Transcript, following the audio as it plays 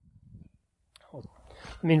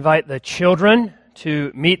Let me invite the children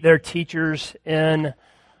to meet their teachers in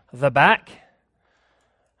the back.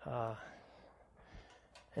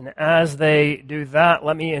 And as they do that,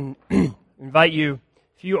 let me invite you,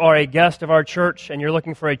 if you are a guest of our church and you're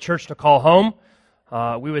looking for a church to call home,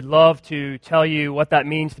 we would love to tell you what that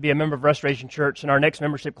means to be a member of Restoration Church. And our next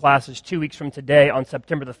membership class is 2 weeks from today on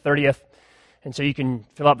September the 30th. And so you can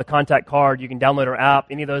fill out the contact card, you can download our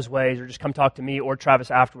app, any of those ways, or just come talk to me or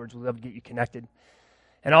Travis afterwards. We'll be able to get you connected.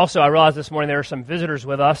 And also, I realized this morning there are some visitors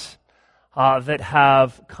with us that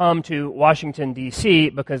have come to Washington,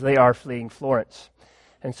 D.C. because they are fleeing Florence.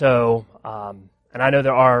 And so, and I know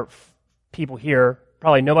there are people here,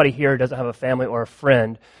 probably nobody here doesn't have a family or a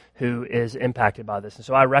friend who is impacted by this. And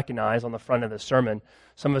so I recognize on the front of this sermon,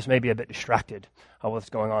 some of us may be a bit distracted of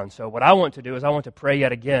what's going on. So what I want to do is I want to pray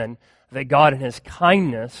yet again that God in His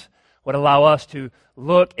kindness would allow us to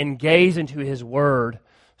look and gaze into His Word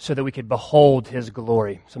so that we could behold His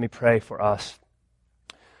glory. So let me pray for us.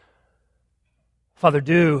 Father,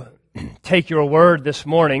 do take your word this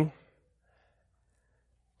morning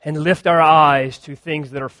and lift our eyes to things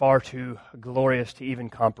that are far too glorious to even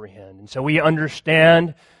comprehend. And so we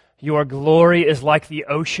understand your glory is like the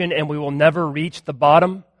ocean and we will never reach the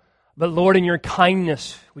bottom. But Lord, in your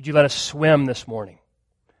kindness, would you let us swim this morning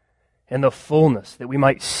in the fullness that we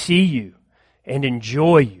might see you and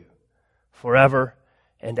enjoy you forever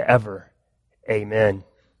and ever. Amen.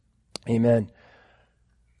 Amen.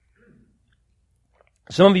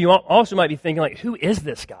 Some of you also might be thinking, like, who is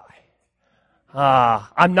this guy?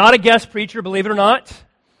 I'm not a guest preacher, believe it or not.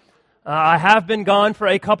 I have been gone for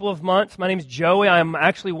a couple of months. My name is Joey. I'm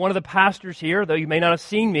actually one of the pastors here, though you may not have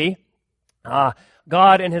seen me.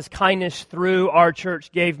 God, in His kindness through our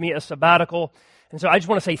church, gave me a sabbatical. And so I just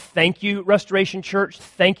want to say thank you, Restoration Church.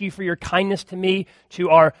 Thank you for your kindness to me, to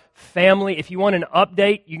our family. If you want an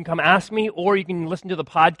update, you can come ask me, or you can listen to the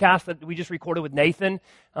podcast that we just recorded with Nathan.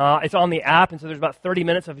 It's on the app, and so there's about 30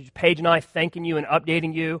 minutes of Paige and I thanking you and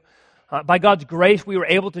updating you. By God's grace, we were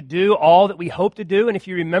able to do all that we hoped to do, and if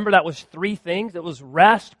you remember, that was 3 things. It was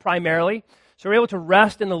rest, primarily. So we're able to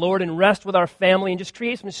rest in the Lord and rest with our family and just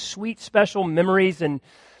create some sweet, special memories and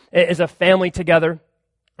as a family together.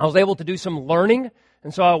 I was able to do some learning,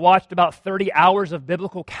 and so I watched about 30 hours of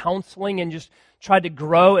biblical counseling and just tried to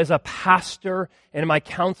grow as a pastor in my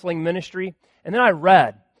counseling ministry. And then I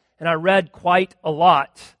read quite a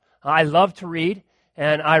lot. I love to read,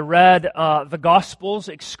 and I read the Gospels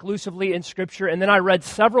exclusively in Scripture, and then I read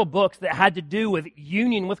several books that had to do with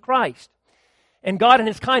union with Christ. And God in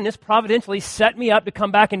His kindness providentially set me up to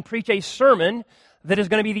come back and preach a sermon that is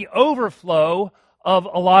going to be the overflow of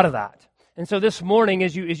a lot of that. And so this morning,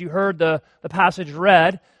 as you heard the passage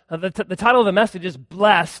read, the title of the message is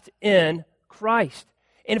Blessed in Christ.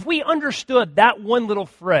 And if we understood that one little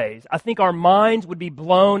phrase, I think our minds would be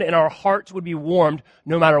blown and our hearts would be warmed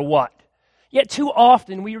no matter what. Yet too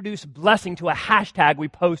often we reduce blessing to a hashtag we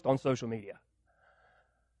post on social media.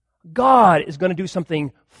 God is going to do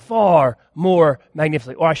something far more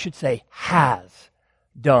magnificent, or I should say has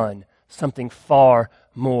done something far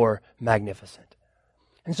more magnificent.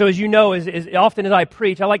 And so as you know, as often as I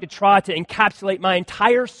preach, I like to try to encapsulate my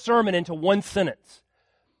entire sermon into one sentence.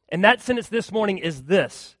 And that sentence this morning is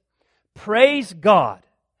this: praise God,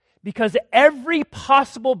 because every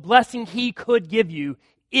possible blessing He could give you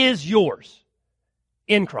is yours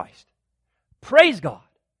in Christ. Praise God,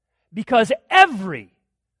 because every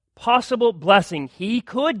possible blessing He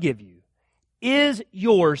could give you is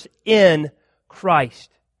yours in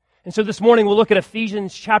Christ. And so this morning we'll look at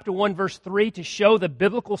Ephesians chapter 1, verse 3 to show the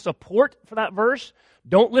biblical support for that verse.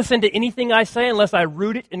 Don't listen to anything I say unless I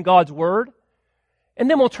root it in God's Word. And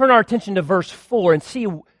then we'll turn our attention to verse 4 and see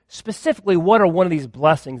specifically what are one of these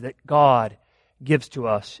blessings that God gives to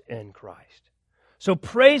us in Christ. So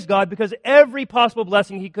praise God, because every possible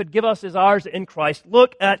blessing He could give us is ours in Christ.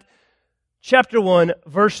 Look at chapter 1,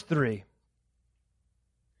 verse 3.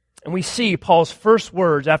 And we see Paul's first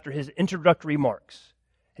words after his introductory remarks.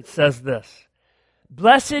 It says this: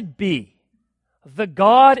 Blessed be the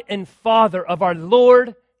God and Father of our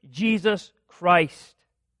Lord Jesus Christ.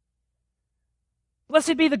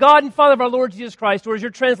 Blessed be the God and Father of our Lord Jesus Christ, or as your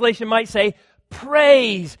translation might say,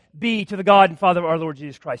 praise be to the God and Father of our Lord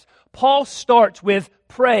Jesus Christ. Paul starts with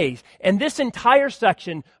praise, and this entire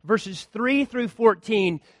section, verses 3 through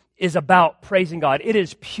 14, is about praising God. It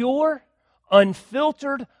is pure,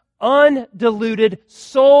 unfiltered, undiluted,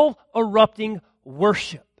 soul-erupting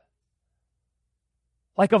worship.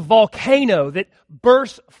 Like a volcano that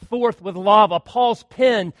bursts forth with lava, Paul's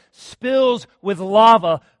pen spills with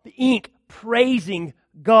lava, the ink praising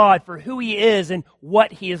God for who He is and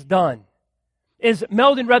what He has done. As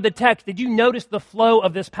Meldon read the text, did you notice the flow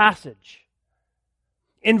of this passage?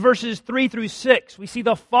 In verses 3 through 6, we see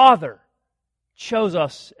the Father chose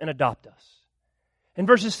us and adopt us. In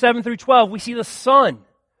verses 7 through 12, we see the Son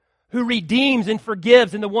who redeems and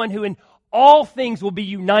forgives, and the one who in all things will be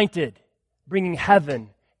united, bringing heaven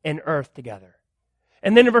and earth together.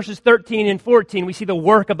 And then in verses 13 and 14, we see the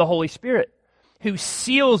work of the Holy Spirit, who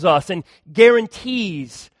seals us and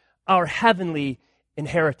guarantees our heavenly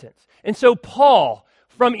inheritance. And so Paul,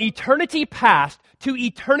 from eternity past to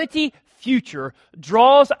eternity future,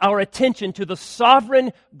 draws our attention to the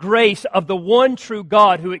sovereign grace of the one true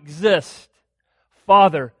God who exists,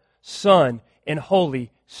 Father, Son, and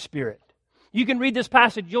Holy Spirit. You can read this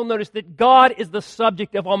passage, you'll notice that God is the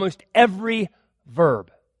subject of almost every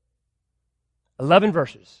verb. 11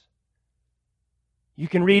 verses. You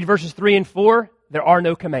can read verses 3 and 4, there are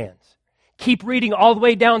no commands. Keep reading all the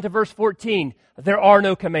way down to verse 14, there are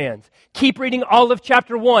no commands. Keep reading all of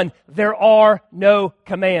chapter 1, there are no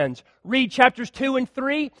commands. Read chapters 2 and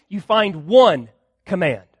 3, you find one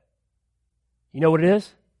command. You know what it is?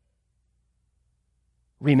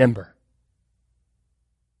 Remember.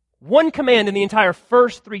 One command in the entire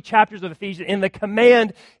first 3 chapters of Ephesians, and the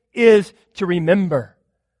command is to remember.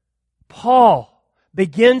 Paul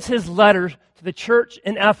begins his letters to the church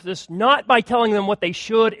in Ephesus not by telling them what they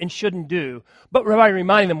should and shouldn't do, but by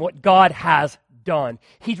reminding them what God has done.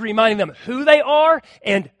 He's reminding them who they are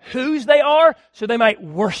and whose they are so they might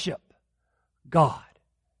worship God.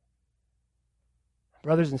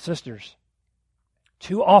 Brothers and sisters,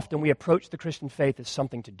 too often we approach the Christian faith as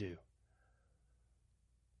something to do.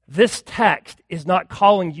 This text is not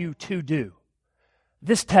calling you to do.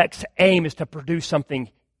 This text's aim is to produce something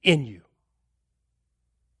in you.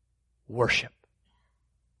 Worship.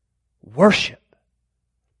 Worship.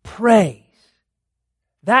 Praise.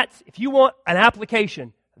 That's, if you want an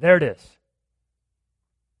application, there it is.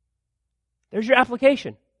 There's your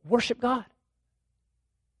application. Worship God.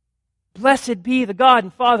 Blessed be the God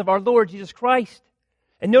and Father of our Lord Jesus Christ.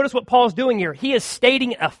 And notice what Paul's doing here. He is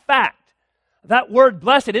stating a fact. That word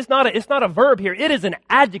blessed, it's not a verb here. It is an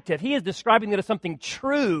adjective. He is describing that as something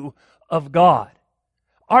true of God.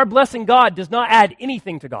 Our blessing God does not add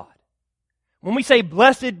anything to God. When we say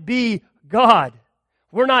blessed be God,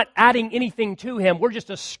 we're not adding anything to Him. We're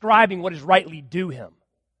just ascribing what is rightly due Him.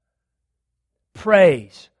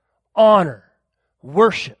 Praise, honor,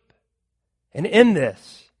 worship. And in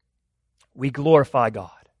this, we glorify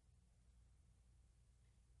God.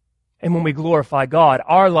 And when we glorify God,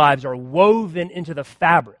 our lives are woven into the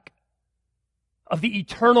fabric of the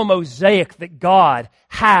eternal mosaic that God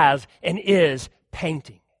has and is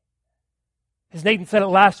painting. As Nathan said it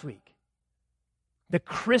last week, the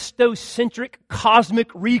Christocentric cosmic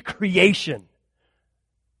recreation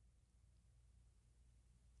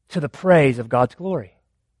to the praise of God's glory.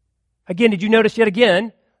 Again, did you notice yet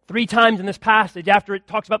again, 3 times in this passage, after it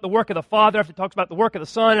talks about the work of the Father, after it talks about the work of the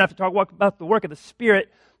Son, and after it talks about the work of the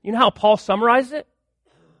Spirit, you know how Paul summarizes it?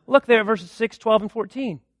 Look there at verses 6, 12, and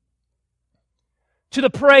 14. To the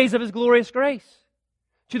praise of His glorious grace.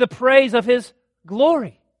 To the praise of His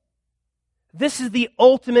glory. This is the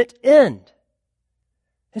ultimate end.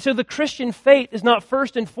 And so the Christian faith is not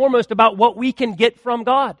first and foremost about what we can get from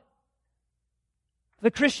God. The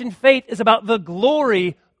Christian faith is about the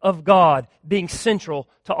glory of God being central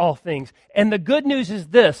to all things. And the good news is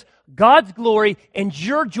this: God's glory and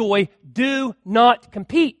your joy do not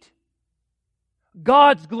compete.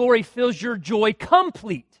 God's glory fills your joy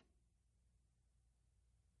complete.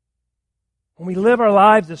 When we live our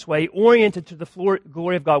lives this way, oriented to the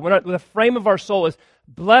glory of God, when the frame of our soul is,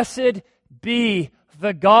 blessed be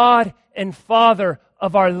the God and Father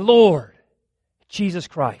of our Lord, Jesus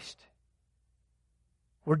Christ,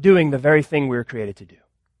 we're doing the very thing we were created to do.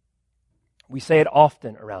 We say it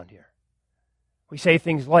often around here. We say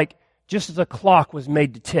things like, just as a clock was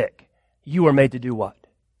made to tick, you are made to do what?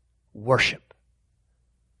 Worship.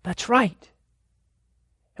 That's right.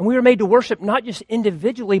 And we were made to worship not just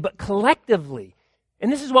individually, but collectively.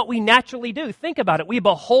 And this is what we naturally do. Think about it. We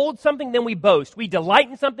behold something, then we boast. We delight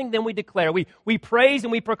in something, then we declare. We praise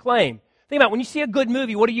and we proclaim. Think about it. When you see a good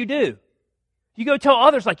movie, what do? You go tell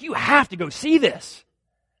others, like, you have to go see this.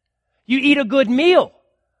 You eat a good meal.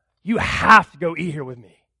 You have to go eat here with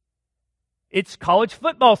me. It's college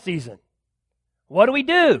football season. What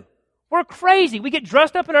do? We're crazy. We get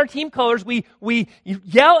dressed up in our team colors. We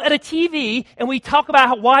yell at a TV, and we talk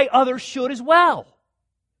about why others should as well.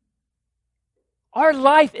 Our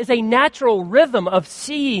life is a natural rhythm of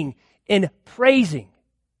seeing and praising.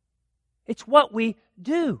 It's what we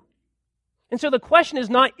do. And so the question is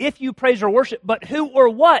not if you praise or worship, but who or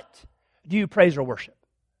what do you praise or worship?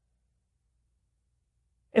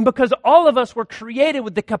 And because all of us were created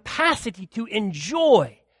with the capacity to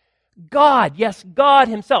enjoy God, yes, God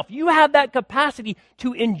Himself. You have that capacity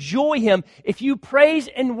to enjoy Him. If you praise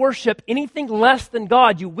and worship anything less than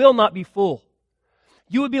God, you will not be full.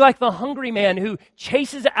 You would be like the hungry man who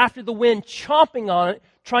chases after the wind, chomping on it,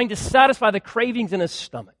 trying to satisfy the cravings in his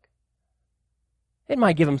stomach. It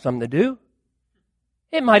might give him something to do.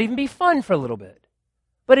 It might even be fun for a little bit.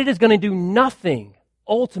 But it is going to do nothing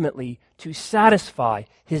ultimately to satisfy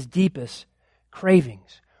his deepest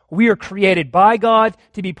cravings. We are created by God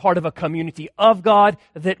to be part of a community of God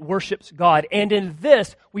that worships God. And in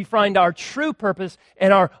this, we find our true purpose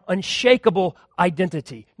and our unshakable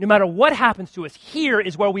identity. No matter what happens to us, here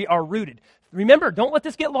is where we are rooted. Remember, don't let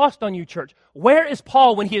this get lost on you, church. Where is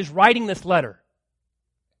Paul when he is writing this letter?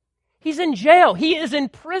 He's in jail. He is in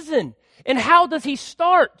prison. And how does he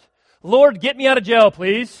start? Lord, get me out of jail,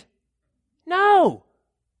 please. No.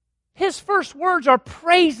 His first words are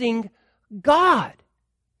praising God.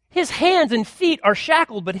 His hands and feet are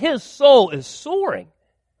shackled, but his soul is soaring.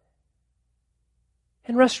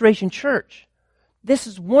 In Restoration Church, this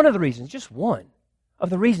is one of the reasons, just one of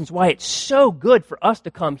the reasons why it's so good for us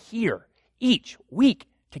to come here each week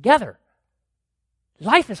together.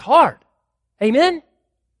 Life is hard. Amen?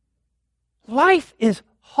 Life is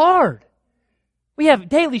hard. We have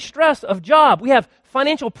daily stress of job. We have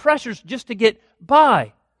financial pressures just to get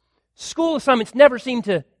by. School assignments never seem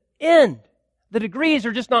to end. The degrees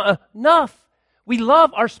are just not enough. We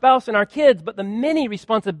love our spouse and our kids, but the many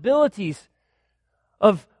responsibilities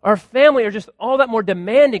of our family are just all that more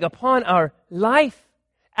demanding upon our life.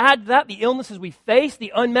 Add to that the illnesses we face,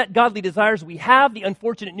 the unmet godly desires we have, the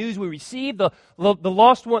unfortunate news we receive, the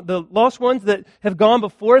lost ones that have gone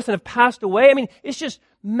before us and have passed away. I mean, it's just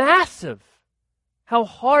massive how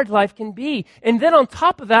hard life can be. And then on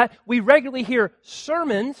top of that, we regularly hear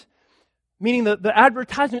sermons, meaning the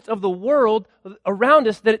advertisements of the world around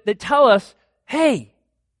us that tell us, hey,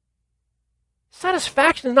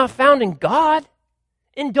 satisfaction is not found in God.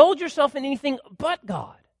 Indulge yourself in anything but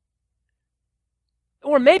God.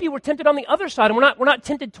 Or maybe we're tempted on the other side, and we're not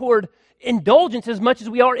tempted toward indulgence as much as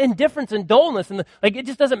we are indifference and dullness. And it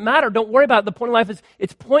just doesn't matter. Don't worry about it. The point of life is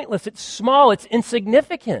it's pointless, it's small, it's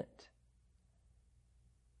insignificant.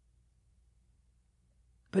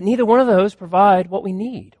 But neither one of those provide what we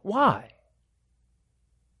need. Why?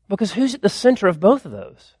 Because who's at the center of both of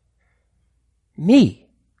those? Me.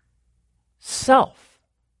 Self.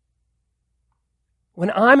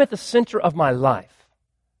 When I'm at the center of my life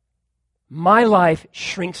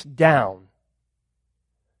shrinks down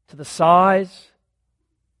to the size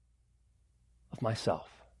of myself.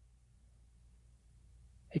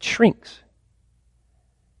 It shrinks.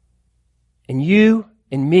 And you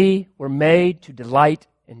and me were made to delight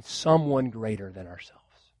in someone greater than ourselves.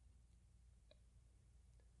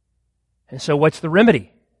 And so what's the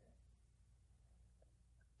remedy?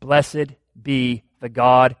 Blessed be the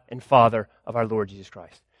God and Father of our Lord Jesus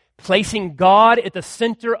Christ. Placing God at the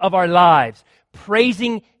center of our lives,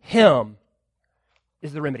 praising Him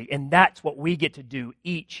is the remedy. And that's what we get to do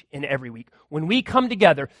each and every week. When we come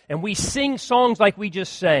together and we sing songs like we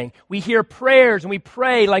just sang, we hear prayers and we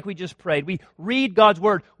pray like we just prayed, we read God's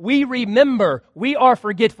Word, we remember we are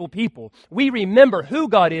forgetful people. We remember who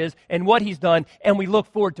God is and what He's done, and we look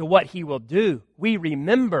forward to what He will do. We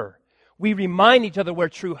remember. We remind each other where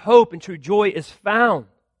true hope and true joy is found.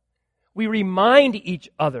 We remind each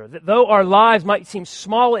other that though our lives might seem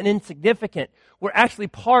small and insignificant, we're actually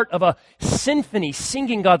part of a symphony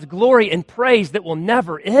singing God's glory and praise that will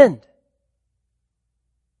never end.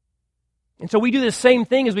 And so we do the same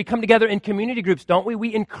thing as we come together in community groups, don't we?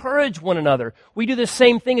 We encourage one another. We do the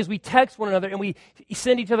same thing as we text one another and we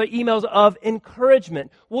send each other emails of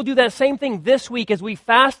encouragement. We'll do that same thing this week as we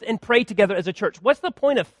fast and pray together as a church. What's the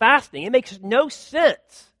point of fasting? It makes no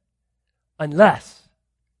sense unless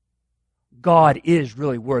God is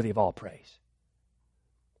really worthy of all praise.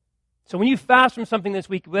 So when you fast from something this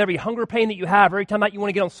week, with every hunger pain that you have, every time that you want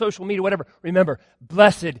to get on social media, whatever, remember,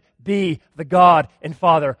 blessed be the God and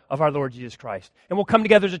Father of our Lord Jesus Christ. And we'll come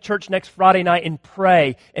together as a church next Friday night and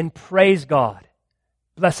pray and praise God.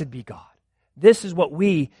 Blessed be God. This is what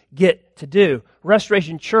we get to do.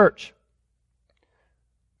 Restoration Church,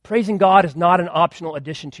 praising God is not an optional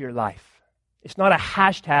addition to your life. It's not a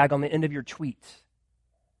hashtag on the end of your tweets.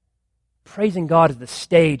 Praising God is the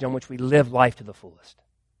stage on which we live life to the fullest.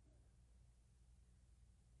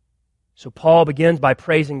 So Paul begins by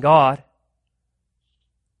praising God,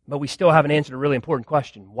 but we still haven't answered a really important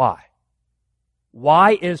question. Why?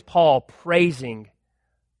 Why is Paul praising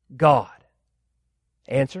God?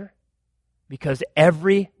 Answer, because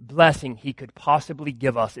every blessing he could possibly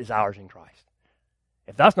give us is ours in Christ.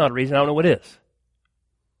 If that's not a reason, I don't know what is.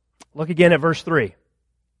 Look again at verse 3.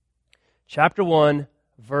 Chapter 1,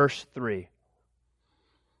 verse 3.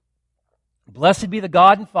 Blessed be the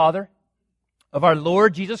God and Father of our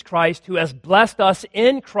Lord Jesus Christ, who has blessed us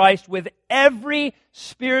in Christ with every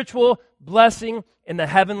spiritual blessing in the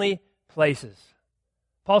heavenly places.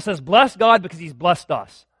 Paul says, bless God because He's blessed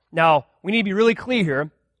us. Now, we need to be really clear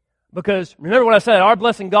here, because remember what I said, our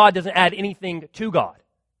blessing God doesn't add anything to God.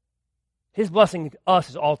 His blessing to us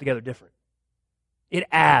is altogether different. It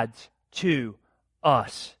adds to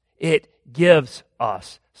us. It gives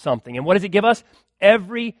us something. And what does it give us?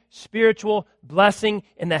 Every spiritual blessing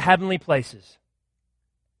in the heavenly places.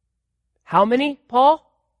 How many, Paul?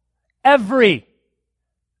 Every.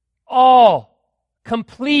 All.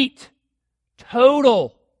 Complete.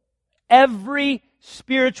 Total. Every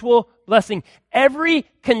spiritual blessing. Every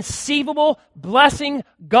conceivable blessing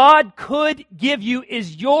God could give you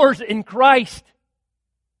is yours in Christ.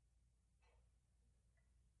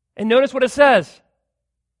 And notice what it says.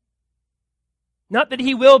 Not that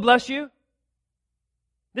He will bless you.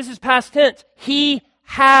 This is past tense. He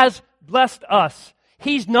has blessed us.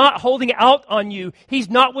 He's not holding out on you. He's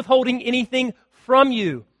not withholding anything from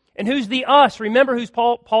you. And who's the us? Remember who's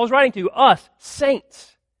Paul's writing to? Us,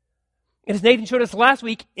 saints. And as Nathan showed us last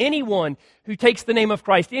week, anyone who takes the name of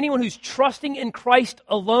Christ, anyone who's trusting in Christ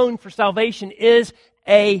alone for salvation is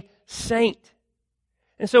a saint.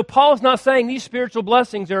 And so Paul's not saying these spiritual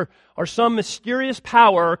blessings are some mysterious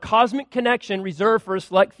power or cosmic connection reserved for a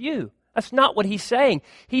select few. That's not what he's saying.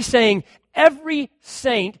 He's saying every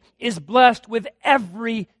saint is blessed with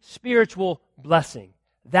every spiritual blessing.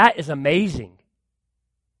 That is amazing.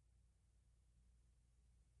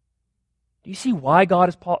 Do you see why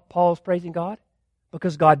Paul is praising God?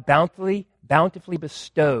 Because God bountifully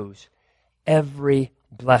bestows every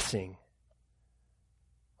blessing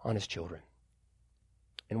on His children.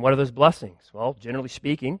 And what are those blessings? Well, generally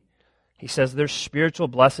speaking, he says there's spiritual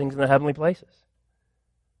blessings in the heavenly places.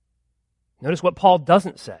 Notice what Paul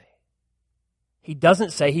doesn't say. He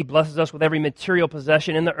doesn't say He blesses us with every material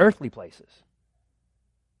possession in the earthly places.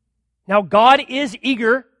 Now, God is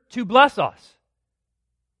eager to bless us.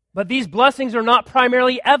 But these blessings are not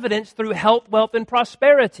primarily evidenced through health, wealth, and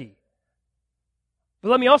prosperity. But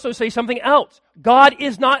let me also say something else. God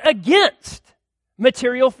is not against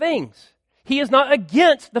material things. He is not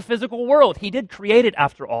against the physical world. He did create it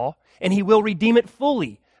after all, and He will redeem it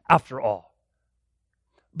fully after all.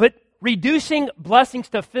 But reducing blessings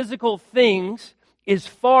to physical things is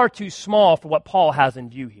far too small for what Paul has in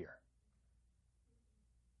view here.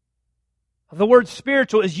 The word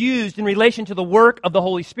spiritual is used in relation to the work of the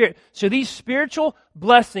Holy Spirit. So these spiritual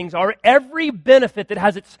blessings are every benefit that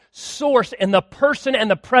has its source in the person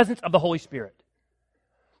and the presence of the Holy Spirit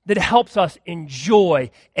that helps us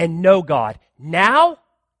enjoy and know God now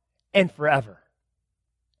and forever.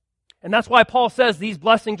 And that's why Paul says these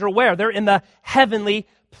blessings are where? They're in the heavenly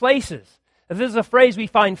places. This is a phrase we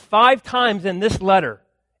find 5 times in this letter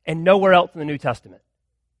and nowhere else in the New Testament.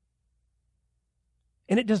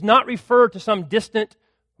 And it does not refer to some distant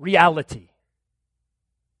reality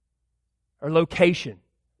or location.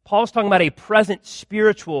 Paul is talking about a present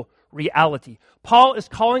spiritual reality. Paul is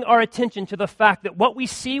calling our attention to the fact that what we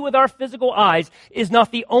see with our physical eyes is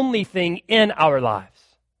not the only thing in our lives.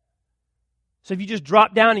 So if you just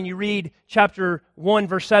drop down and you read chapter 1,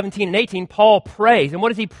 verse 17 and 18, Paul prays. And what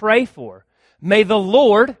does he pray for? May the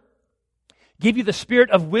Lord give you the spirit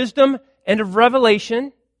of wisdom and of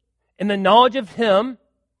revelation in the knowledge of Him,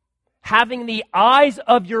 having the eyes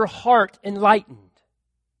of your heart enlightened.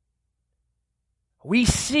 We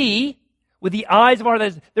see with the eyes of our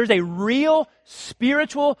heart, there's a real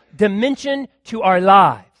spiritual dimension to our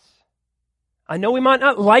lives. I know we might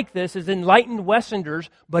not like this as enlightened Westerners,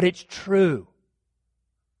 but it's true.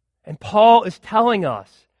 And Paul is telling us,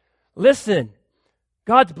 listen,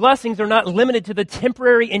 God's blessings are not limited to the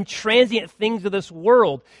temporary and transient things of this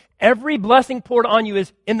world. Every blessing poured on you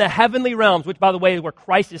is in the heavenly realms, which, by the way, is where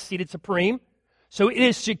Christ is seated supreme. So it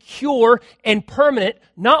is secure and permanent,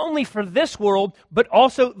 not only for this world, but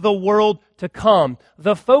also the world to come.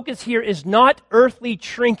 The focus here is not earthly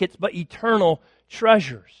trinkets, but eternal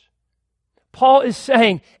treasures. Paul is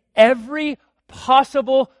saying every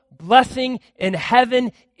possible blessing in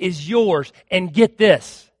heaven is yours. And get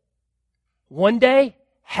this, one day,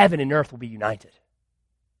 heaven and earth will be united.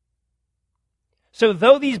 So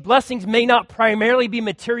though these blessings may not primarily be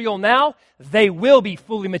material now, they will be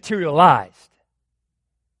fully materialized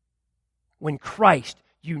when Christ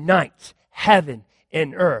unites heaven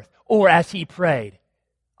and earth. Or as He prayed,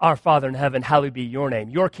 our Father in heaven, hallowed be your name.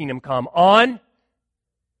 Your kingdom come on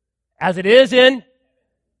as it is in.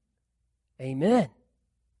 Amen.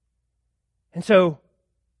 And so,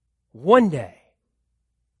 one day,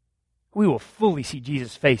 we will fully see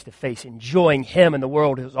Jesus face to face, enjoying Him in the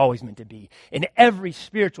world it was always meant to be. And every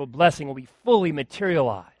spiritual blessing will be fully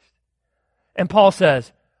materialized. And Paul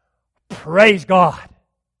says, praise God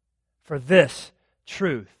for this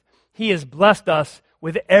truth. He has blessed us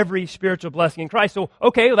with every spiritual blessing in Christ. So,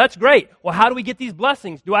 okay, well, that's great. Well, how do we get these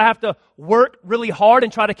blessings? Do I have to work really hard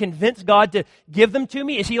and try to convince God to give them to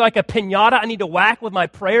me? Is He like a piñata I need to whack with my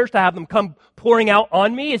prayers to have them come pouring out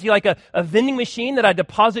on me? Is He like a vending machine that I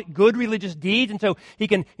deposit good religious deeds and so He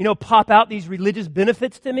can, pop out these religious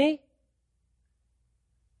benefits to me?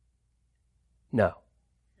 No.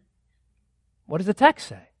 What does the text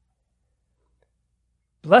say?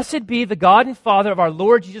 Blessed be the God and Father of our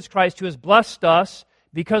Lord Jesus Christ, who has blessed us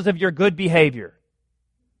because of your good behavior.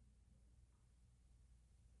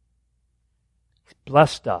 He's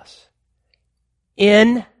blessed us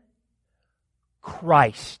in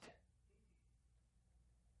Christ.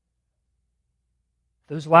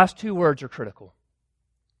 Those last two words are critical.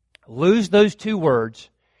 Lose those two words,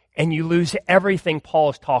 and you lose everything Paul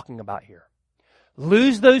is talking about here.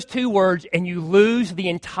 Lose those two words, and you lose the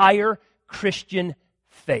entire Christian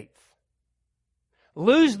faith.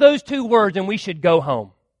 Lose those two words and we should go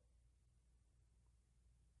home.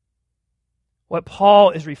 What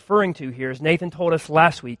Paul is referring to here, as Nathan told us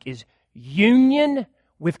last week, is union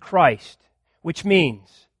with Christ, which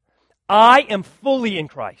means I am fully in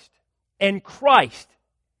Christ and Christ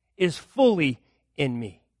is fully in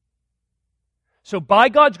me. So by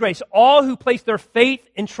God's grace, all who place their faith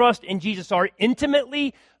and trust in Jesus are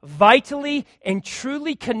intimately, vitally, and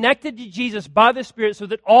truly connected to Jesus by the Spirit so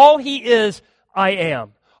that all He is, I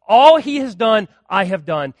am. All He has done, I have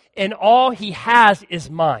done. And all He has is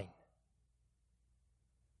mine.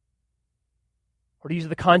 Or to use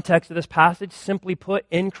the context of this passage, simply put,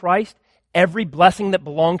 in Christ, every blessing that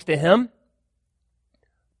belongs to Him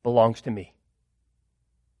belongs to me.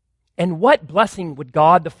 And what blessing would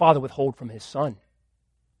God the Father withhold from His Son?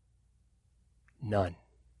 None.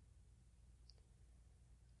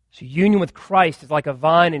 So union with Christ is like a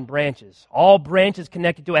vine and branches. All branches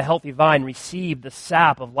connected to a healthy vine receive the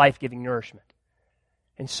sap of life-giving nourishment.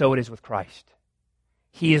 And so it is with Christ.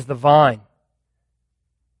 He is the vine.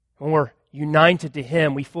 When we're united to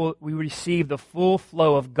Him, we receive the full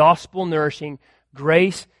flow of gospel-nourishing,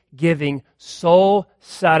 grace-giving,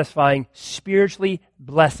 soul-satisfying, spiritually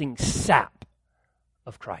blessing sap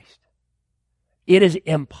of Christ. It is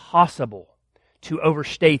impossible to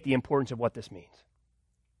overstate the importance of what this means.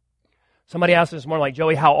 Somebody asked this morning, like,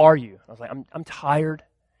 Joey, how are you? I was like, I'm tired.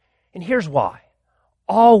 And here's why.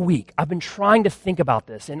 All week, I've been trying to think about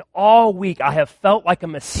this, and all week I have felt like a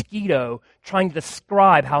mosquito trying to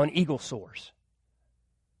describe how an eagle soars.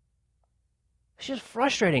 It's just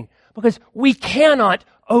frustrating because we cannot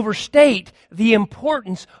overstate the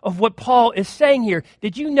importance of what Paul is saying here.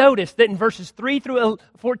 Did you notice that in verses 3 through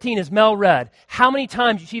 14, as Mel read, how many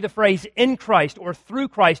times you see the phrase in Christ or through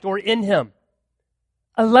Christ or in Him?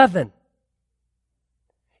 11.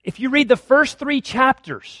 If you read the first 3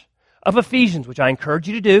 chapters of Ephesians, which I encourage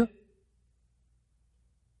you to do,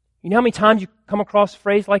 you know how many times you come across a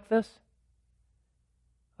phrase like this?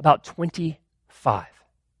 About 25.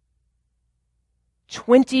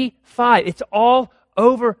 25. It's all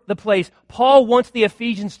over the place. Paul wants the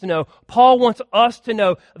Ephesians to know, Paul wants us to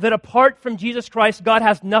know that apart from Jesus Christ, God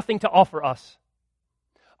has nothing to offer us.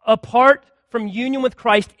 Apart from union with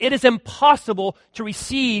Christ, it is impossible to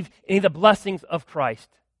receive any of the blessings of Christ.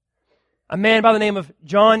 A man by the name of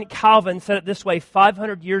John Calvin said it this way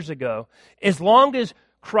 500 years ago. As long as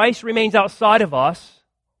Christ remains outside of us,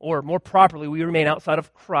 or more properly, we remain outside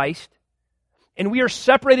of Christ, and we are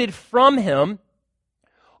separated from Him,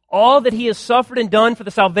 all that He has suffered and done for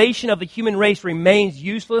the salvation of the human race remains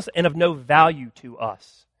useless and of no value to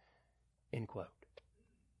us. End quote.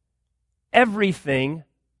 Everything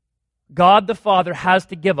God the Father has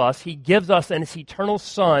to give us, He gives us in His eternal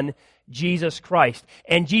Son, Jesus Christ.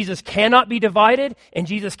 And Jesus cannot be divided, and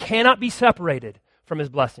Jesus cannot be separated from His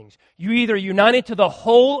blessings. You either united to the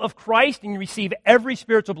whole of Christ and you receive every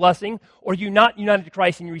spiritual blessing, or you're not united to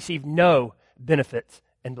Christ and you receive no benefits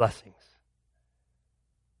and blessings.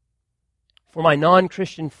 For my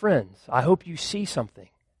non-Christian friends, I hope you see something.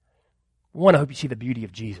 One, I hope you see the beauty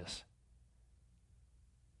of Jesus.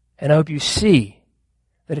 And I hope you see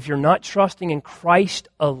that if you're not trusting in Christ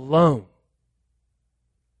alone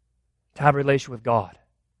to have a relationship with God,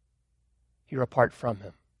 you're apart from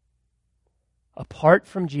Him. Apart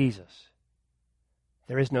from Jesus,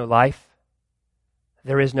 there is no life,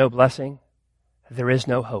 there is no blessing, there is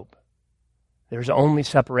no hope. There's only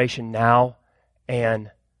separation now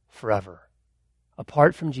and forever.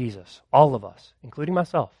 Apart from Jesus, all of us, including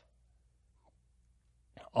myself,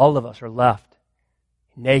 all of us are left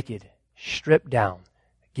naked, stripped down,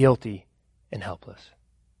 guilty, and helpless.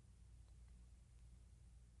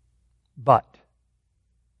 But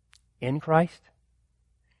in Christ,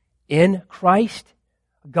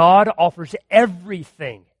 God offers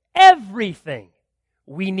everything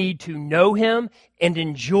we need to know Him and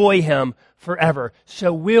enjoy Him forever.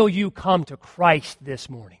 So will you come to Christ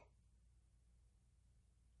this morning?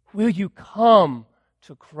 Will you come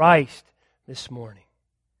to Christ this morning?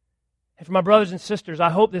 And for my brothers and sisters, I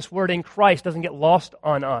hope this word in Christ doesn't get lost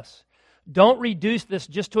on us. Don't reduce this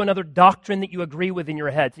just to another doctrine that you agree with in your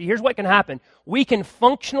head. See, here's what can happen. We can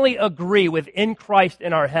functionally agree with in Christ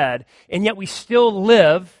in our head, and yet we still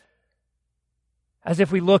live as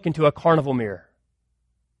if we look into a carnival mirror.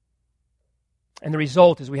 And the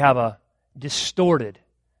result is we have a distorted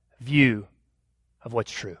view of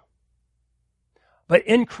what's true. But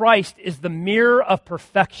in Christ is the mirror of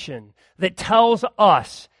perfection that tells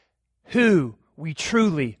us who we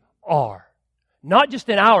truly are. Not just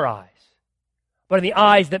in our eyes, but in the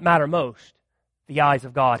eyes that matter most, the eyes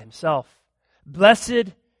of God Himself.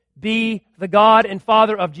 Blessed be the God and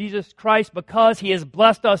Father of Jesus Christ, because He has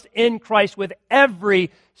blessed us in Christ with every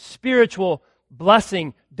spiritual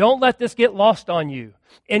blessing. Don't let this get lost on you.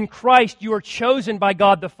 In Christ, you are chosen by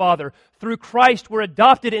God the Father. Through Christ, we're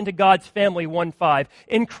adopted into God's family, 1:5.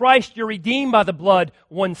 In Christ, you're redeemed by the blood,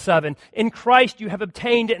 1:7. In Christ, you have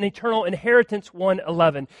obtained an eternal inheritance,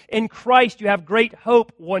 1:11. In Christ, you have great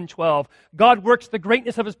hope, 1:12. God works the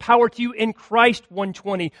greatness of His power to you in Christ,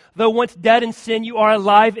 1:20. Though once dead in sin, you are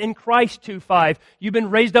alive in Christ, 2:5. You've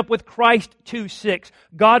been raised up with Christ, 2:6.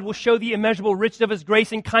 God will show the immeasurable riches of His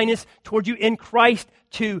grace and kindness toward you in Christ,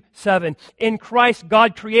 2:7. In Christ,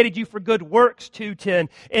 God created you for good works, 2:10.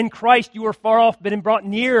 In Christ, you were far off, but brought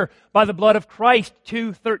near by the blood of Christ,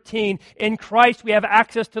 2:13. In Christ, we have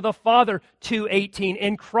access to the Father, 2:18.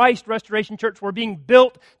 In Christ, Restoration Church, we're being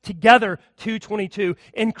built together, 2:22.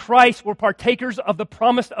 In Christ, we're partakers of the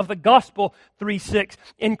promise of the gospel, 3:6.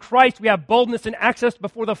 In Christ, we have boldness and access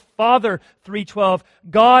before the Father, 3:12.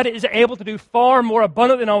 God is able to do far more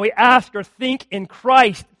abundant than all we ask or think in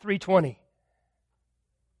Christ, 3:20.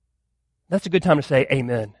 That's a good time to say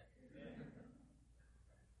amen.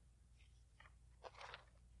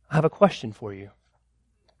 I have a question for you.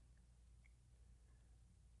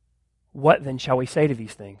 What then shall we say to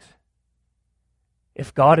these things?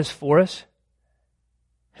 If God is for us,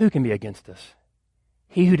 who can be against us?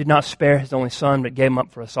 He who did not spare His only Son, but gave Him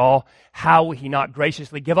up for us all, how will He not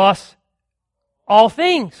graciously give us all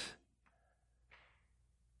things?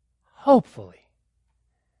 Hopefully,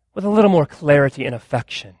 with a little more clarity and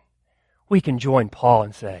affection, we can join Paul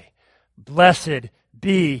and say, "Blessed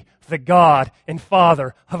be the God and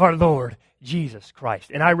Father of our Lord Jesus Christ."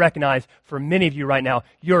 And I recognize for many of you right now,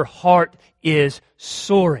 your heart is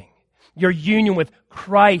soaring. Your union with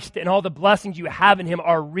Christ and all the blessings you have in Him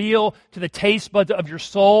are real to the taste buds of your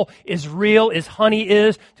soul, is real as honey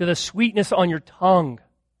is to the sweetness on your tongue.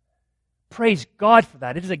 Praise God for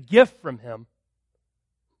that. It is a gift from Him.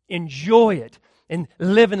 Enjoy it and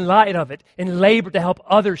live in light of it and labor to help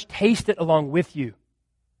others taste it along with you.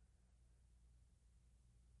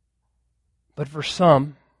 But for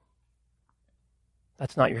some,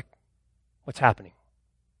 that's not what's happening.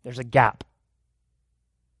 There's a gap.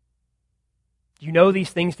 You know these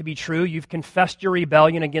things to be true. You've confessed your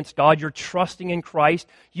rebellion against God. You're trusting in Christ.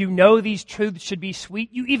 You know these truths should be sweet.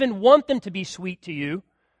 You even want them to be sweet to you.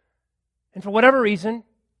 And for whatever reason,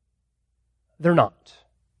 they're not.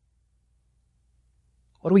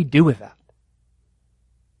 What do we do with that?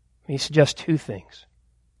 Let me suggest two things.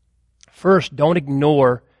 First, don't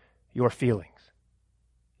ignore your feelings.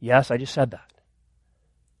 Yes, I just said that.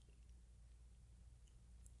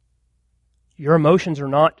 Your emotions are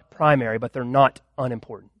not primary, but they're not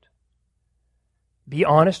unimportant. Be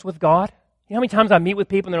honest with God. You know how many times I meet with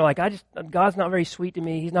people and they're like, God's not very sweet to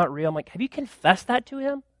me. He's not real. I'm like, have you confessed that to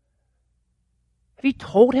Him? Have you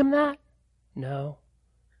told Him that? No.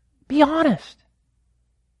 Be honest.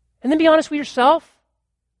 And then be honest with yourself.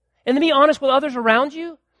 And then be honest with others around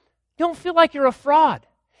you. Don't feel like you're a fraud.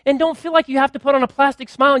 And don't feel like you have to put on a plastic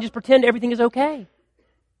smile and just pretend everything is okay.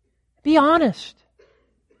 Be honest.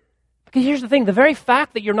 Because here's the thing, the very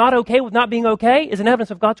fact that you're not okay with not being okay is an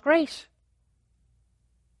evidence of God's grace.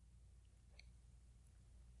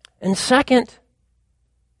 And second,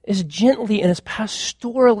 as gently and as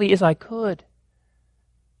pastorally as I could,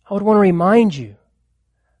 I would want to remind you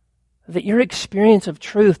that your experience of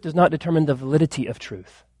truth does not determine the validity of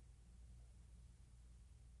truth.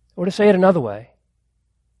 Or to say it another way,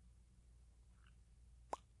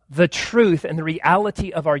 the truth and the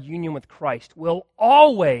reality of our union with Christ will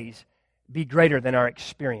always be greater than our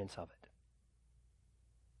experience of it.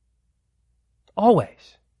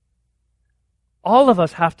 Always. All of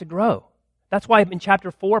us have to grow. That's why in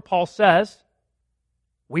chapter 4, Paul says,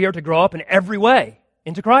 we are to grow up in every way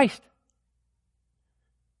into Christ.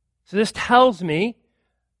 So this tells me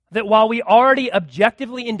that while we already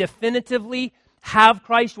objectively and definitively have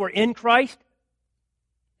Christ, we're in Christ,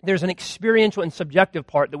 there's an experiential and subjective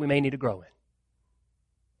part that we may need to grow in.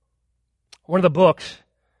 One of the books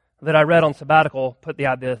that I read on sabbatical put the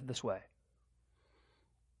idea this way.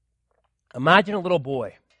 Imagine a little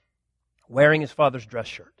boy wearing his father's dress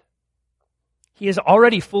shirt. He is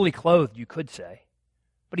already fully clothed, you could say,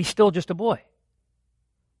 but he's still just a boy.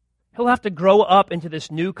 He'll have to grow up into this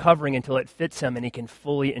new covering until it fits him and he can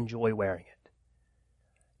fully enjoy wearing it.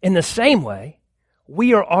 In the same way,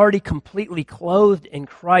 we are already completely clothed in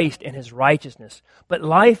Christ and His righteousness, but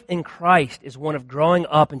life in Christ is one of growing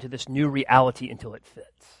up into this new reality until it fits.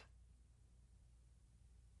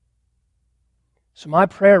 So my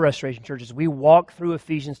prayer, Restoration Church, is we walk through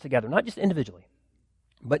Ephesians together, not just individually,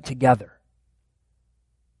 but together.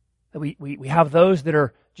 That we have those that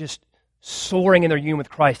are just soaring in their union with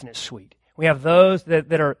Christ, and it's sweet. We have those that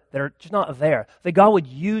are just not there. That God would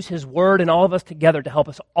use His Word and all of us together to help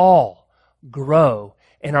us all grow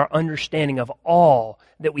in our understanding of all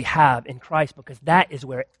that we have in Christ, because that is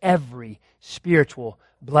where every spiritual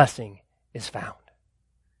blessing is found.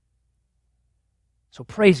 So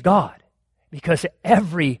praise God, because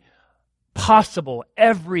every possible,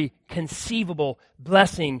 every conceivable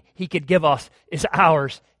blessing He could give us is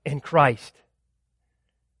ours in Christ.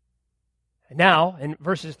 Now, in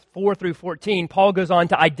verses 4 through 14, Paul goes on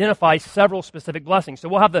to identify several specific blessings. So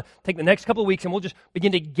we'll have to take the next couple of weeks and we'll just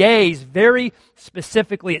begin to gaze very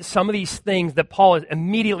specifically at some of these things that Paul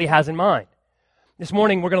immediately has in mind. This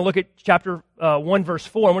morning, we're going to look at chapter 1, verse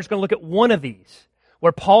 4, and we're just going to look at one of these,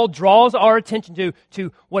 where Paul draws our attention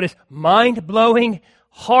to what is mind-blowing,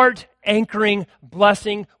 heart-anchoring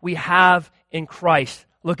blessing we have in Christ.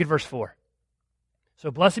 Look at verse 4.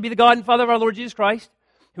 So blessed be the God and Father of our Lord Jesus Christ,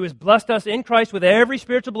 who has blessed us in Christ with every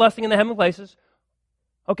spiritual blessing in the heavenly places.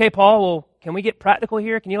 Okay, Paul, well, can we get practical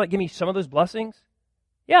here? Can you give me some of those blessings?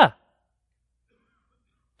 Yeah.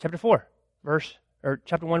 Chapter 1, verse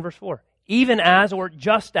 4. Even as, or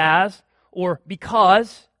just as, or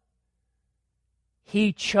because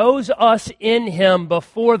He chose us in Him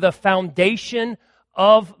before the foundation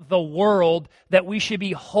of the world, that we should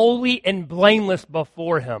be holy and blameless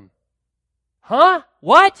before Him. Huh?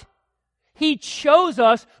 What? He chose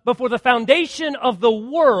us before the foundation of the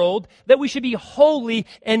world that we should be holy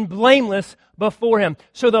and blameless before Him.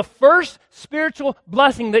 So the first spiritual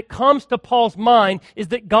blessing that comes to Paul's mind is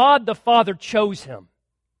that God the Father chose him.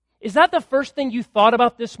 Is that the first thing you thought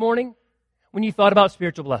about this morning when you thought about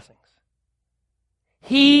spiritual blessings?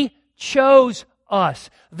 He chose us.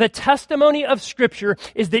 The testimony of Scripture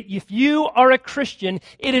is that if you are a Christian,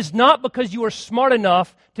 it is not because you are smart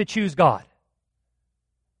enough to choose God.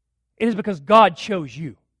 It is because God chose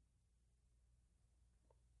you.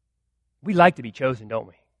 We like to be chosen, don't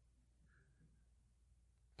we?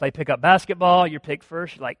 Play pickup basketball, you're picked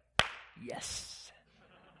first, you're like, yes.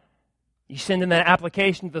 You send in that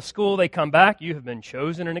application to the school, they come back, you have been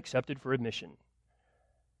chosen and accepted for admission.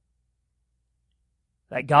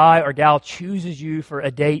 That guy or gal chooses you for a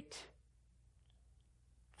date.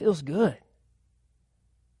 Feels good.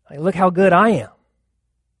 Like, look how good I am.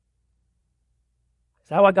 Is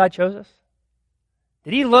that why God chose us?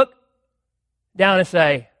 Did He look down and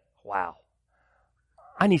say, wow,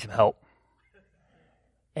 I need some help?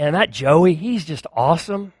 And that Joey, he's just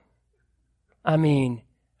awesome. I mean,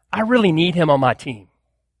 I really need him on my team.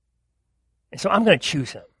 And so I'm going to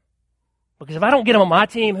choose him. Because if I don't get him on my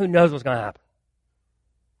team, who knows what's going to happen?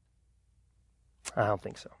 I don't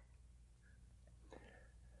think so.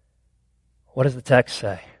 What does the text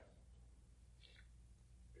say?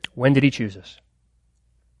 When did He choose us?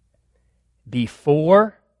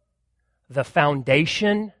 Before the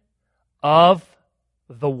foundation of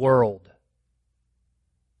the world.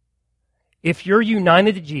 If you're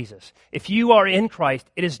united to Jesus, if you are in Christ,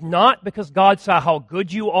 it is not because God saw how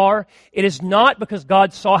good you are. It is not because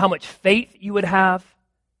God saw how much faith you would have.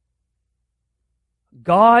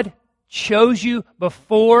 God chose you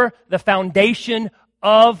before the foundation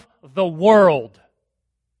of the world.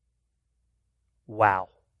 Wow.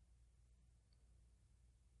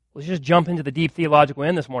 Let's just jump into the deep theological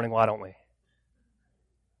end this morning, why don't we?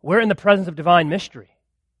 We're in the presence of divine mystery.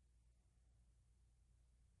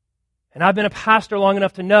 And I've been a pastor long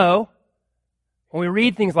enough to know When we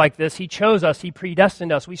read things like this, He chose us, He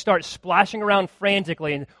predestined us, we start splashing around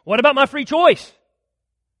frantically. And what about my free choice?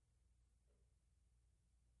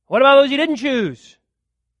 What about those you didn't choose?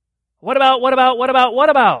 What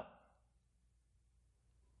about?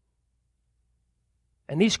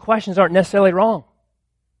 And these questions aren't necessarily wrong.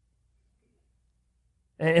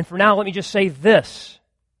 And for now, let me just say this.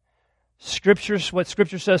 What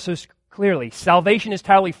Scripture says so clearly. Salvation is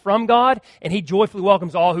entirely from God, and He joyfully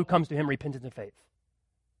welcomes all who comes to Him repentance and faith.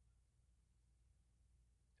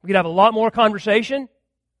 We could have a lot more conversation,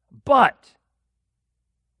 but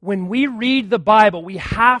when we read the Bible, we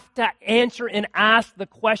have to answer and ask the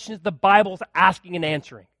questions the Bible's asking and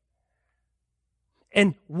answering.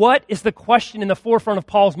 And what is the question in the forefront of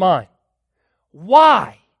Paul's mind?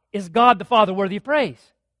 Why is God the Father worthy of praise?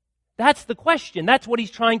 That's the question. That's what he's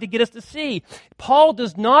trying to get us to see. Paul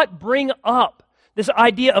does not bring up this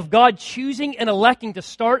idea of God choosing and electing to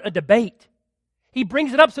start a debate. He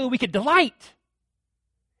brings it up so that we could delight.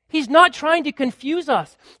 He's not trying to confuse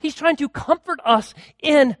us. He's trying to comfort us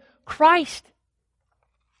in Christ.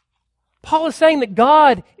 Paul is saying that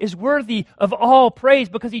God is worthy of all praise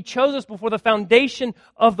because He chose us before the foundation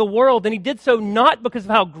of the world. And He did so not because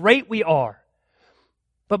of how great we are,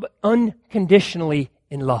 but unconditionally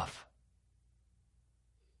in love.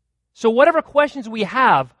 So whatever questions we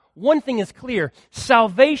have, one thing is clear.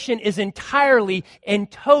 Salvation is entirely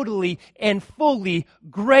and totally and fully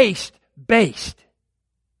grace-based.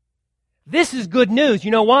 This is good news.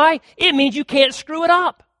 You know why? It means you can't screw it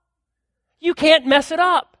up. You can't mess it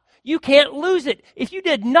up. You can't lose it. If you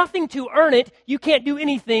did nothing to earn it, you can't do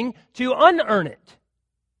anything to unearn it.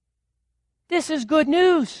 This is good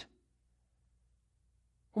news.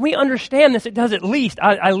 When we understand this, it does at least,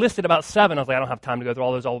 I listed about 7. I was like, I don't have time to go through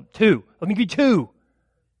all those, all 2. Let me give you 2.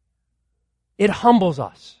 It humbles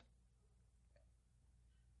us.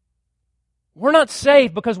 We're not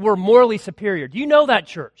saved because we're morally superior. Do you know that,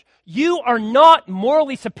 church? You are not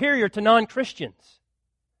morally superior to non-Christians.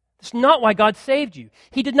 That's not why God saved you.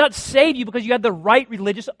 He did not save you because you had the right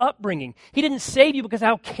religious upbringing. He didn't save you because of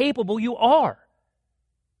how capable you are.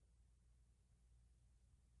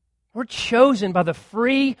 We're chosen by the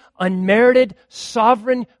free, unmerited,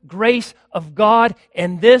 sovereign grace of God,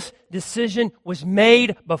 and this decision was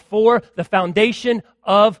made before the foundation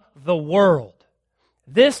of the world.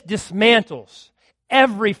 This dismantles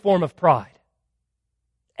every form of pride.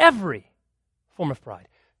 Every form of pride.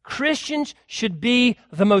 Christians should be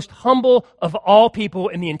the most humble of all people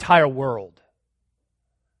in the entire world.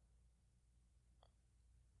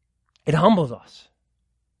 It humbles us.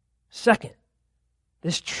 Second,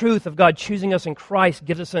 this truth of God choosing us in Christ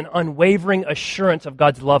gives us an unwavering assurance of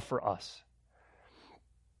God's love for us.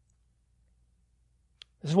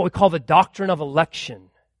 This is what we call the doctrine of election.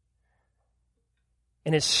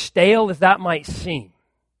 And as stale as that might seem,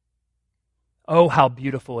 oh, how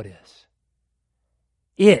beautiful it is.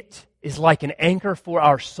 It is like an anchor for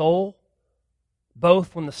our soul,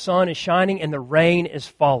 both when the sun is shining and the rain is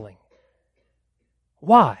falling.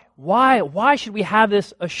 Why? Why should we have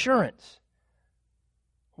this assurance?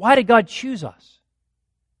 Why did God choose us?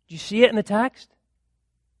 Do you see it in the text?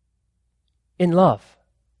 In love,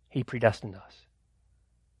 He predestined us.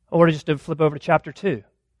 Or just to flip over to chapter 2,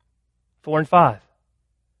 4 and 5.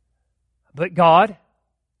 But God,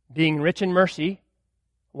 being rich in mercy,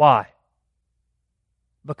 why?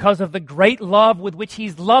 Because of the great love with which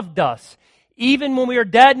He's loved us, even when we were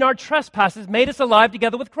dead in our trespasses, made us alive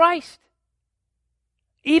together with Christ.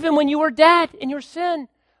 Even when you were dead in your sin,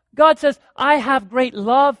 God says, I have great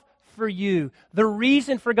love for you. The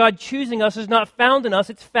reason for God choosing us is not found in us,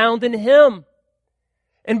 it's found in Him.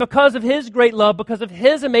 And because of His great love, because of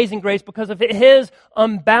His amazing grace, because of His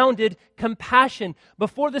unbounded compassion,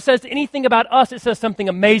 before this says anything about us, it says something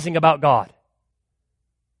amazing about God.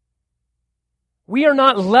 We are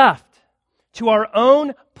not left to our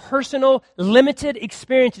own personal, limited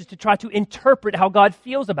experiences to try to interpret how God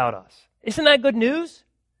feels about us. Isn't that good news?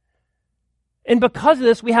 And because of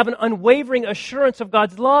this, we have an unwavering assurance of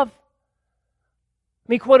God's love. Let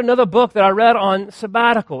me quote another book that I read on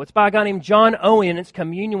sabbatical. It's by a guy named John Owen, and it's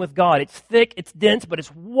Communion with God. It's thick, it's dense, but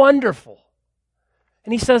it's wonderful.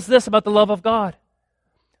 And he says this about the love of God.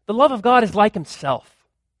 The love of God is like Himself.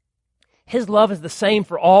 His love is the same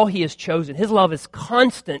for all He has chosen. His love is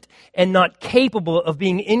constant and not capable of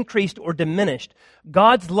being increased or diminished.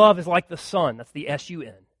 God's love is like the sun, that's the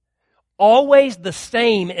S-U-N, always the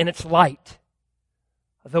same in its light,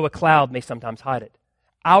 though a cloud may sometimes hide it.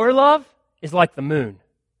 Our love is like the moon.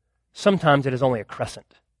 Sometimes it is only a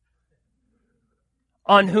crescent.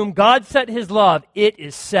 On whom God set His love, it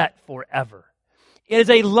is set forever. It is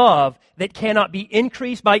a love that cannot be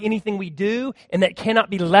increased by anything we do and that cannot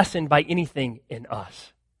be lessened by anything in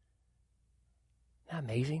us. Isn't that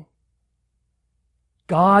amazing?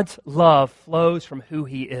 God's love flows from who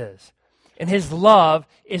He is. And His love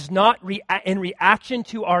is not in reaction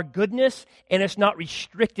to our goodness, and it's not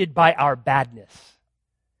restricted by our badness.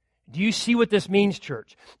 Do you see what this means,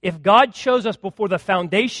 church? If God chose us before the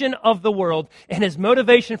foundation of the world, and His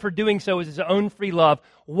motivation for doing so is His own free love,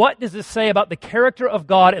 what does this say about the character of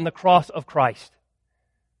God and the cross of Christ?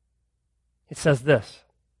 It says this: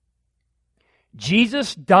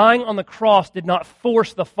 Jesus dying on the cross did not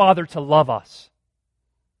force the Father to love us.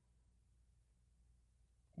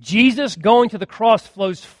 Jesus going to the cross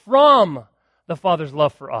flows from the Father's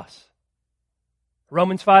love for us.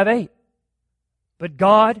 Romans 5:8. But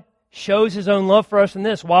God shows His own love for us in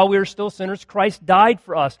this: while we were still sinners, Christ died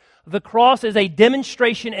for us. The cross is a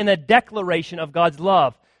demonstration and a declaration of God's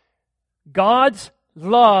love. God's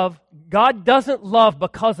love, God doesn't love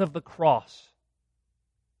because of the cross.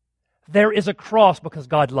 There is a cross because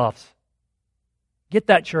God loves. Get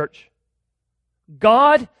that, church?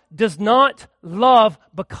 God does not love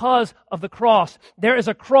because of the cross. There is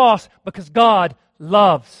a cross because God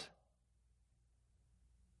loves.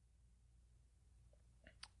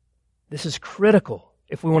 This is critical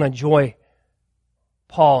if we want to enjoy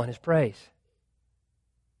Paul and his praise.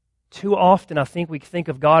 Too often, I think we think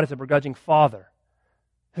of God as a begrudging father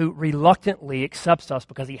who reluctantly accepts us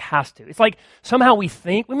because He has to. It's like somehow we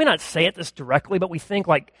think, we may not say it this directly, but we think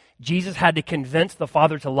like Jesus had to convince the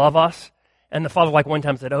Father to love us. And the Father like one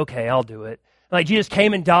time said, okay, I'll do it. Like Jesus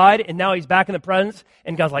came and died, and now He's back in the presence,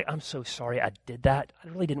 and God's like, I'm so sorry I did that. I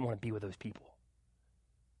really didn't want to be with those people.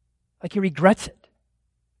 Like He regrets it.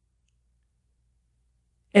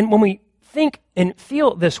 And when we think and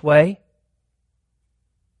feel this way,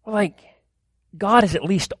 we're like, God is at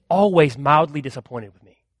least always mildly disappointed with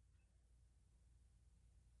me.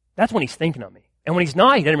 That's when He's thinking of me. And when He's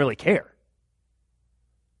not, He doesn't really care.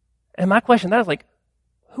 And my question to that is like,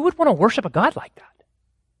 who would want to worship a God like that?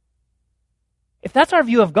 If that's our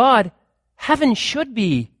view of God, heaven should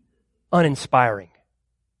be uninspiring.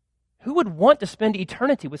 Who would want to spend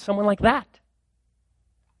eternity with someone like that?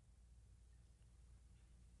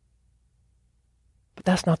 But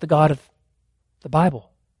that's not the God of the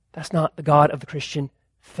Bible. That's not the God of the Christian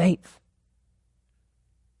faith.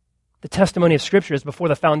 The testimony of Scripture is before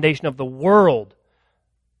the foundation of the world,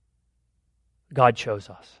 God chose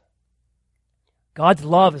us. God's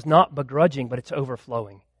love is not begrudging, but it's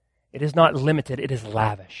overflowing. It is not limited, it is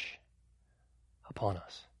lavish upon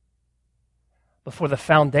us. Before the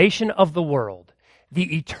foundation of the world,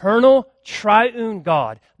 the eternal triune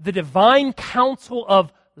God, the divine counsel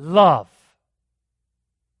of love,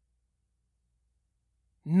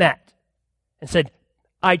 met and said,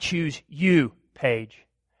 I choose you, Paige.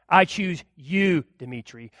 I choose you,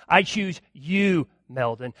 Dimitri. I choose you,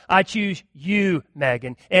 Meldon. I choose you,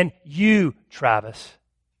 Megan. And you, Travis.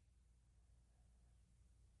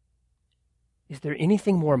 Is there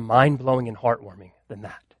anything more mind-blowing and heartwarming than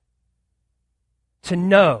that? To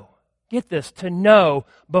know, get this, to know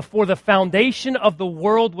before the foundation of the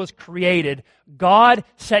world was created, God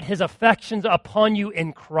set His affections upon you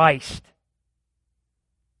in Christ.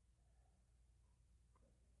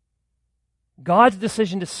 God's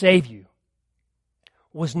decision to save you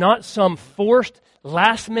was not some forced,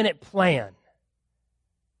 last-minute plan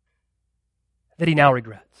that He now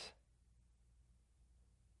regrets.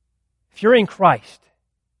 If you're in Christ,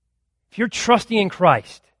 if you're trusting in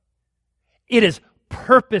Christ, it is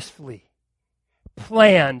purposefully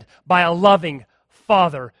planned by a loving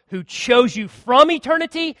Father who chose you from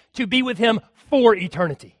eternity to be with Him for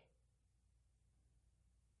eternity.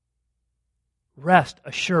 Rest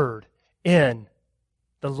assured in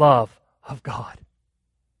the love of God.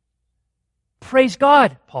 Praise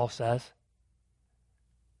God, Paul says.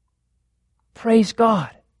 Praise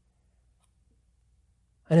God.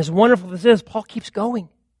 And as wonderful as this is, Paul keeps going.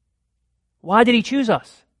 Why did He choose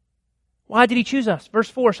us? Why did He choose us? Verse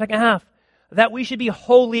 4, second half. That we should be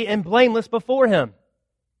holy and blameless before Him.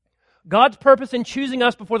 God's purpose in choosing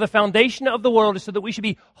us before the foundation of the world is so that we should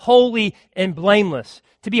be holy and blameless.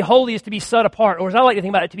 To be holy is to be set apart. Or as I like to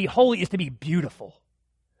think about it, to be holy is to be beautiful.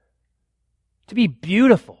 To be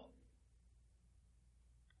beautiful.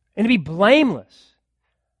 And to be blameless.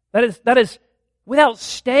 That is without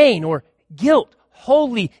stain or guilt,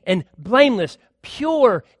 holy and blameless,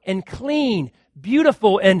 pure and clean,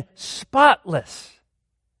 beautiful and spotless.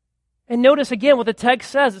 And notice again what the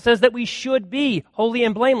text says. It says that we should be holy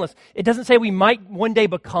and blameless. It doesn't say we might one day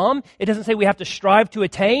become. It doesn't say we have to strive to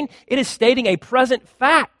attain. It is stating a present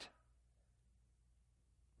fact.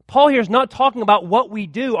 Paul here is not talking about what we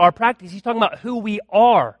do, our practice. He's talking about who we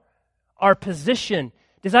are, our position.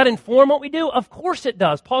 Does that inform what we do? Of course it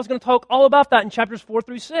does. Paul's going to talk all about that in chapters 4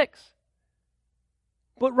 through 6.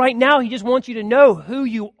 But right now, he just wants you to know who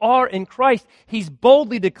you are in Christ. He's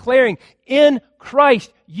boldly declaring, in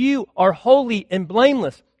Christ, you are holy and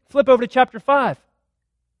blameless. Flip over to chapter 5.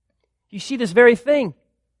 You see this very thing.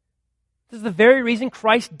 This is the very reason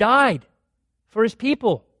Christ died for his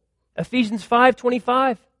people. Ephesians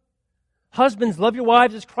 5:25. Husbands, love your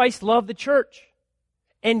wives as Christ loved the church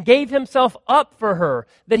and gave himself up for her,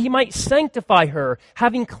 that he might sanctify her,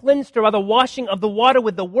 having cleansed her by the washing of the water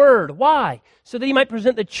with the word. Why? So that he might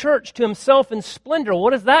present the church to himself in splendor.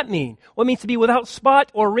 What does that mean? What it means to be without spot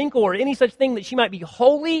or wrinkle or any such thing, that she might be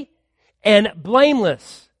holy and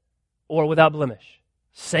blameless or without blemish.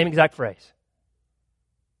 Same exact phrase.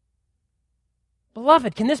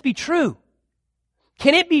 Beloved, can this be true?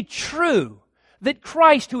 Can it be true that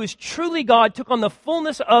Christ, who is truly God, took on the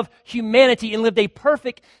fullness of humanity and lived a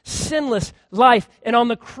perfect, sinless life? And on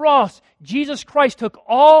the cross, Jesus Christ took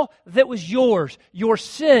all that was yours, your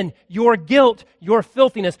sin, your guilt, your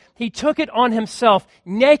filthiness. He took it on himself,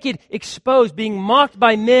 naked, exposed, being mocked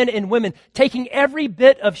by men and women, taking every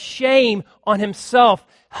bit of shame on himself,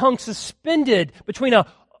 hung suspended between a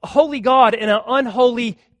holy God and an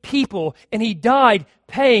unholy people, and he died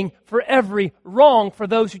paying for every wrong for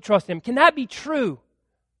those who trust him. Can that be true?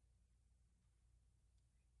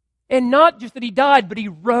 And not just that he died, but he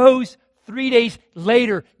rose 3 days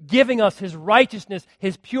later, giving us his righteousness,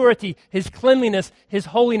 his purity, his cleanliness, his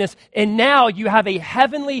holiness. And now you have a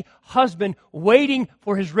heavenly husband waiting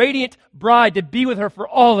for his radiant bride to be with her for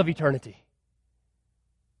all of eternity.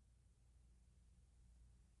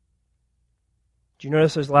 Do you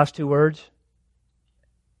notice those last two words?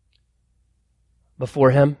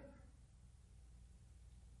 Before him.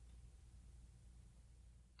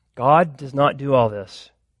 God does not do all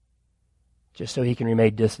this just so he can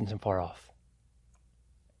remain distant and far off.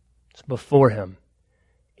 It's before him,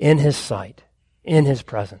 in his sight, in his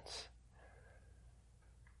presence.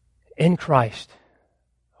 In Christ,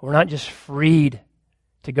 we're not just freed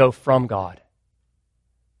to go from God.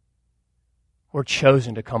 We're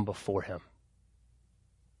chosen to come before him.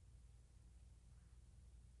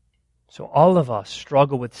 So all of us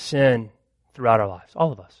struggle with sin throughout our lives.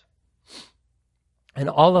 All of us. And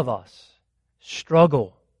all of us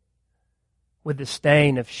struggle with the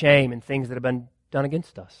stain of shame and things that have been done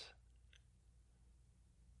against us.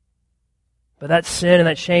 But that sin and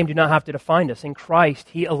that shame do not have to define us. In Christ,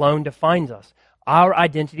 he alone defines us. Our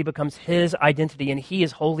identity becomes his identity, and he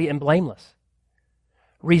is holy and blameless.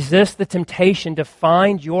 Resist the temptation to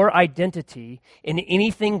find your identity in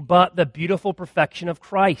anything but the beautiful perfection of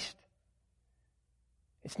Christ.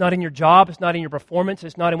 It's not in your job, it's not in your performance,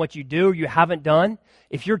 it's not in what you do or you haven't done.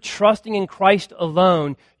 If you're trusting in Christ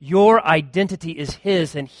alone, your identity is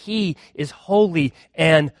his, and he is holy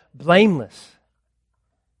and blameless.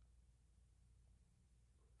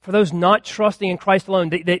 For those not trusting in Christ alone,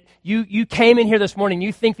 that you came in here this morning,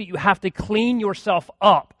 you think that you have to clean yourself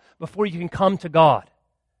up before you can come to God.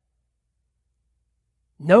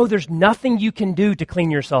 No, there's nothing you can do to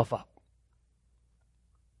clean yourself up.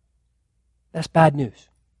 That's bad news.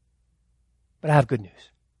 But I have good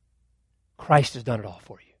news. Christ has done it all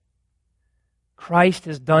for you. Christ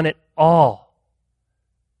has done it all.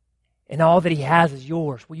 And all that he has is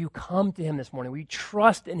yours. Will you come to him this morning? Will you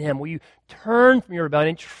trust in him? Will you turn from your rebellion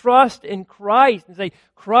and trust in Christ and say,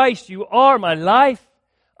 Christ, you are my life.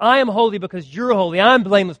 I am holy because you're holy. I'm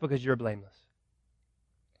blameless because you're blameless.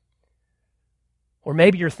 Or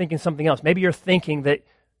maybe you're thinking something else. Maybe you're thinking that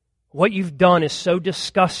what you've done is so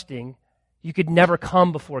disgusting you could never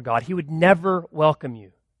come before God. He would never welcome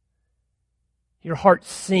you. Your heart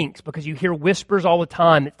sinks because you hear whispers all the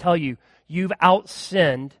time that tell you you've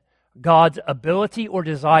outsinned God's ability or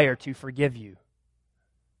desire to forgive you.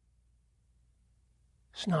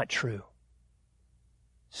 It's not true.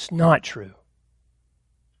 It's not true.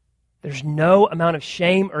 There's no amount of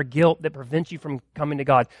shame or guilt that prevents you from coming to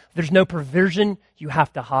God. There's no perversion you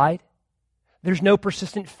have to hide. There's no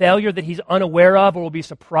persistent failure that he's unaware of or will be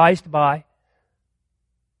surprised by.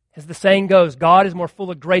 As the saying goes, God is more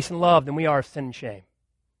full of grace and love than we are of sin and shame.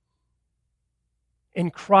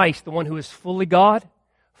 In Christ, the one who is fully God,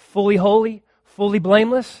 fully holy, fully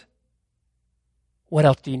blameless, what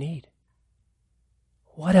else do you need?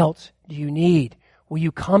 What else do you need? Will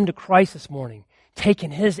you come to Christ this morning,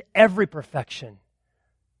 taking his every perfection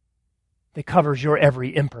that covers your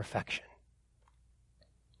every imperfection?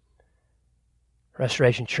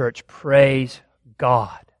 Restoration Church, praise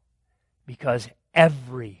God, because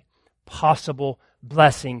every possible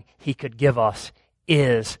blessing he could give us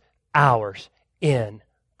is ours in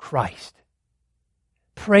Christ.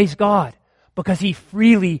 Praise God, because He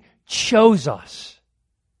freely chose us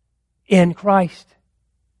in Christ,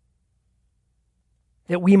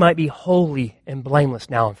 that we might be holy and blameless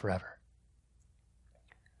now and forever.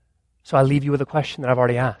 So I leave you with a question that I've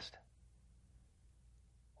already asked.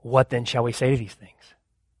 What then shall we say to these things?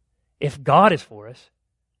 If God is for us,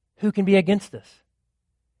 who can be against us?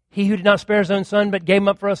 He who did not spare His own Son, but gave Him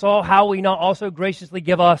up for us all, how will He not also graciously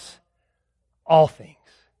give us all things?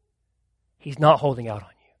 He's not holding out on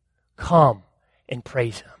you. Come and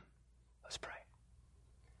praise Him. Let's pray.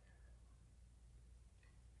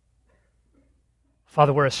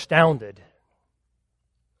 Father, we're astounded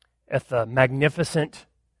at the magnificent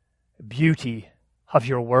beauty of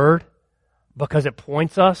your word, because it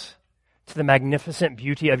points us to the magnificent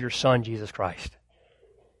beauty of your Son, Jesus Christ.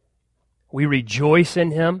 We rejoice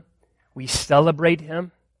in Him. We celebrate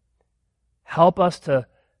Him. Help us to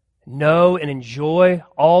know and enjoy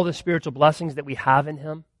all the spiritual blessings that we have in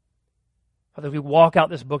Him. Father, as we walk out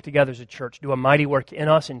this book together as a church, do a mighty work in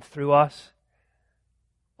us and through us,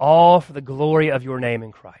 all for the glory of your name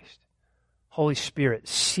in Christ. Holy Spirit,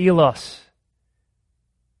 seal us.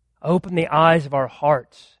 Open the eyes of our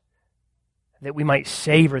hearts that we might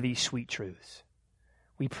savor these sweet truths.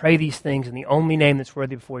 We pray these things in the only name that's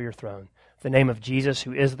worthy before your throne, the name of Jesus,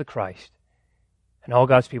 who is the Christ. And all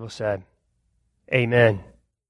God's people said, Amen.